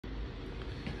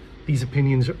These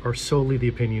opinions are solely the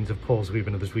opinions of Paul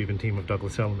Zweben of the Zweben team of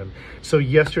Douglas Elliman. So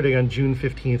yesterday on June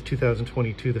 15th,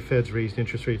 2022, the Feds raised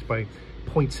interest rates by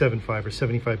 0.75 or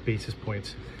 75 basis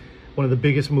points. One of the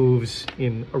biggest moves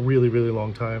in a really, really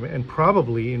long time. And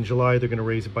probably in July, they're going to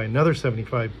raise it by another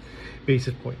 75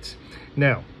 basis points.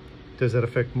 Now, does that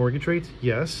affect mortgage rates?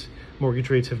 Yes. Mortgage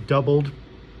rates have doubled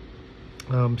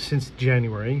since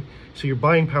January. So your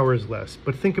buying power is less.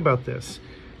 But think about this.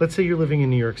 Let's say you're living in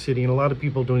New York City, and a lot of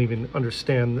people don't even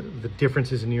understand the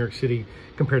differences in New York City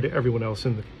compared to everyone else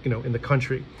in the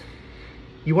country.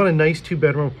 You want a nice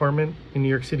 2-bedroom apartment in New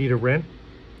York City to rent?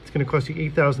 It's going to cost you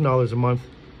 $8,000 a month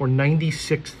or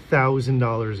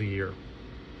 $96,000 a year.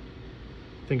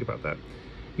 Think about that.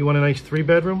 You want a nice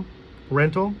 3-bedroom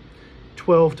rental?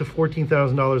 $12,000 to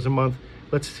 $14,000 a month.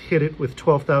 Let's hit it with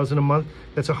 $12,000 a month.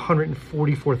 That's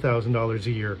 $144,000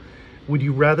 a year. Would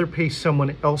you rather pay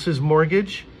someone else's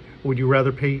mortgage, or would you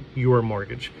rather pay your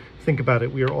mortgage? Think about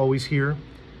it. We are always here.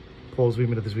 Paul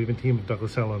Zweben of the Zweben team of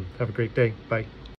Douglas Elliman. Have a great day. Bye.